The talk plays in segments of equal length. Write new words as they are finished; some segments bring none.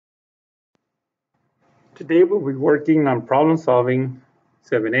Today we'll be working on problem solving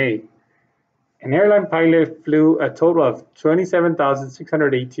 7A. An airline pilot flew a total of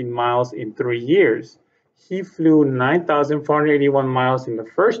 27,618 miles in 3 years. He flew 9,481 miles in the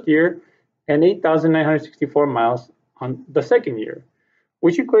first year and 8,964 miles on the second year.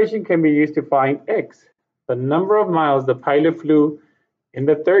 Which equation can be used to find x, the number of miles the pilot flew in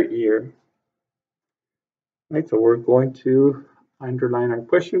the third year? Right, so we're going to underline our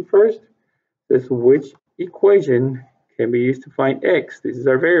question first. This which equation can be used to find x. This is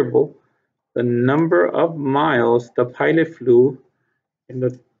our variable, the number of miles the pilot flew in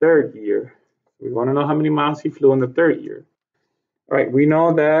the third year. We want to know how many miles he flew in the third year. All right, we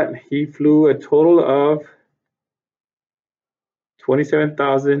know that he flew a total of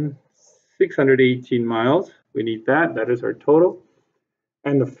 27,618 miles. We need that. That is our total.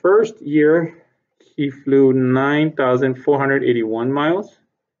 And the first year, he flew 9,481 miles.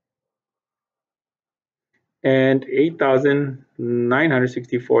 And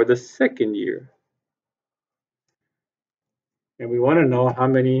 8,964 the second year. And we want to know how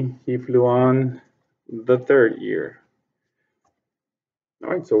many he flew on the third year. All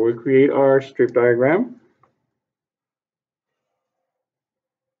right, so we'll create our strip diagram.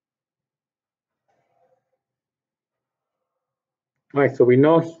 All right, so we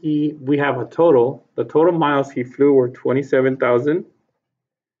know we have a total. The total miles he flew were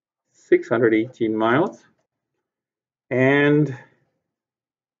 27,618 miles. And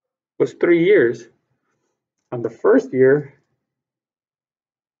was 3 years. On the first year,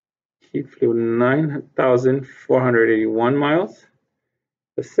 he flew 9,481 miles.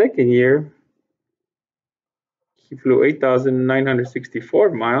 The second year, he flew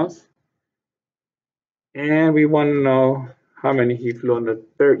 8,964 miles. And we want to know how many he flew in the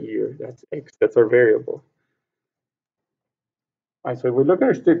third year. That's x, that's our variable. All right, so if we look at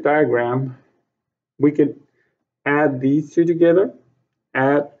our strip diagram, we can add these two together,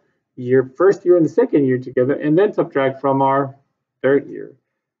 add first year and the second year together, and then subtract from our third year.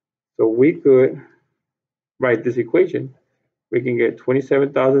 So we could write this equation. We can get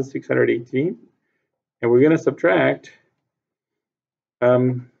 27,618, and we're going to subtract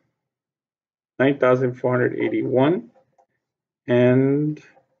 9,481 and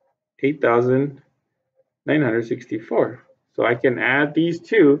 8,964. So I can add these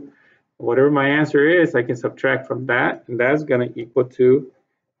two. Whatever my answer is, I can subtract from that, and that's going to equal to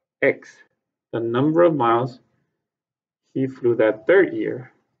x, the number of miles he flew that third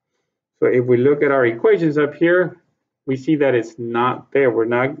year. So if we look at our equations up here, we see that it's not there.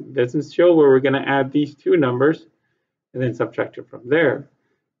 Doesn't show where we're going to add these two numbers and then subtract it from there.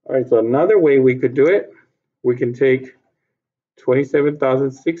 All right, so another way we could do it, we can take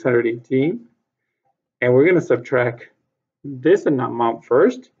 27,618 and we're going to subtract this amount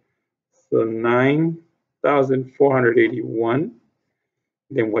first. So 9,481.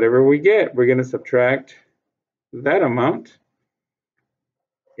 Then whatever we get, we're going to subtract that amount,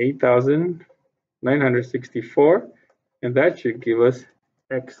 8,964, and that should give us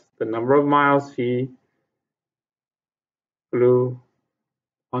x, the number of miles he flew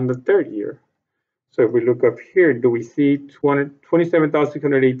on the third year. So if we look up here, do we see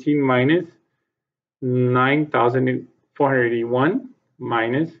 27,618 minus 9,481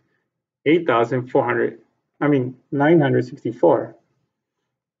 minus 964?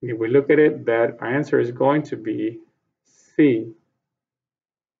 If we look at it, that our answer is going to be C.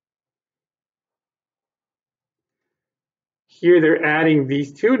 Here they're adding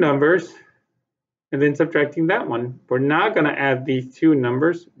these two numbers and then subtracting that one. We're not going to add these two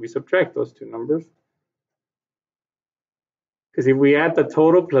numbers. We subtract those two numbers. Because if we add the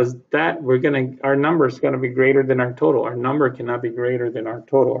total plus that, our number is going to be greater than our total. Our number cannot be greater than our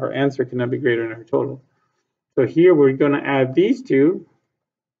total. Our answer cannot be greater than our total. So here we're going to add these two,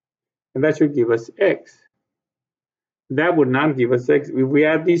 and that should give us x. That would not give us x. If we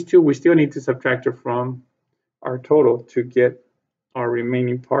add these two, we still need to subtract it from our total to get our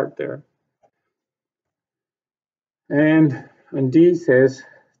remaining part there. And D says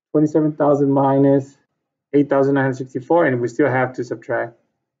 27,000 minus 8,964, and we still have to subtract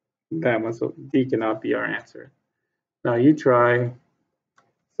that one, so D cannot be our answer. Now you try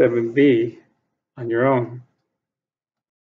 7B on your own.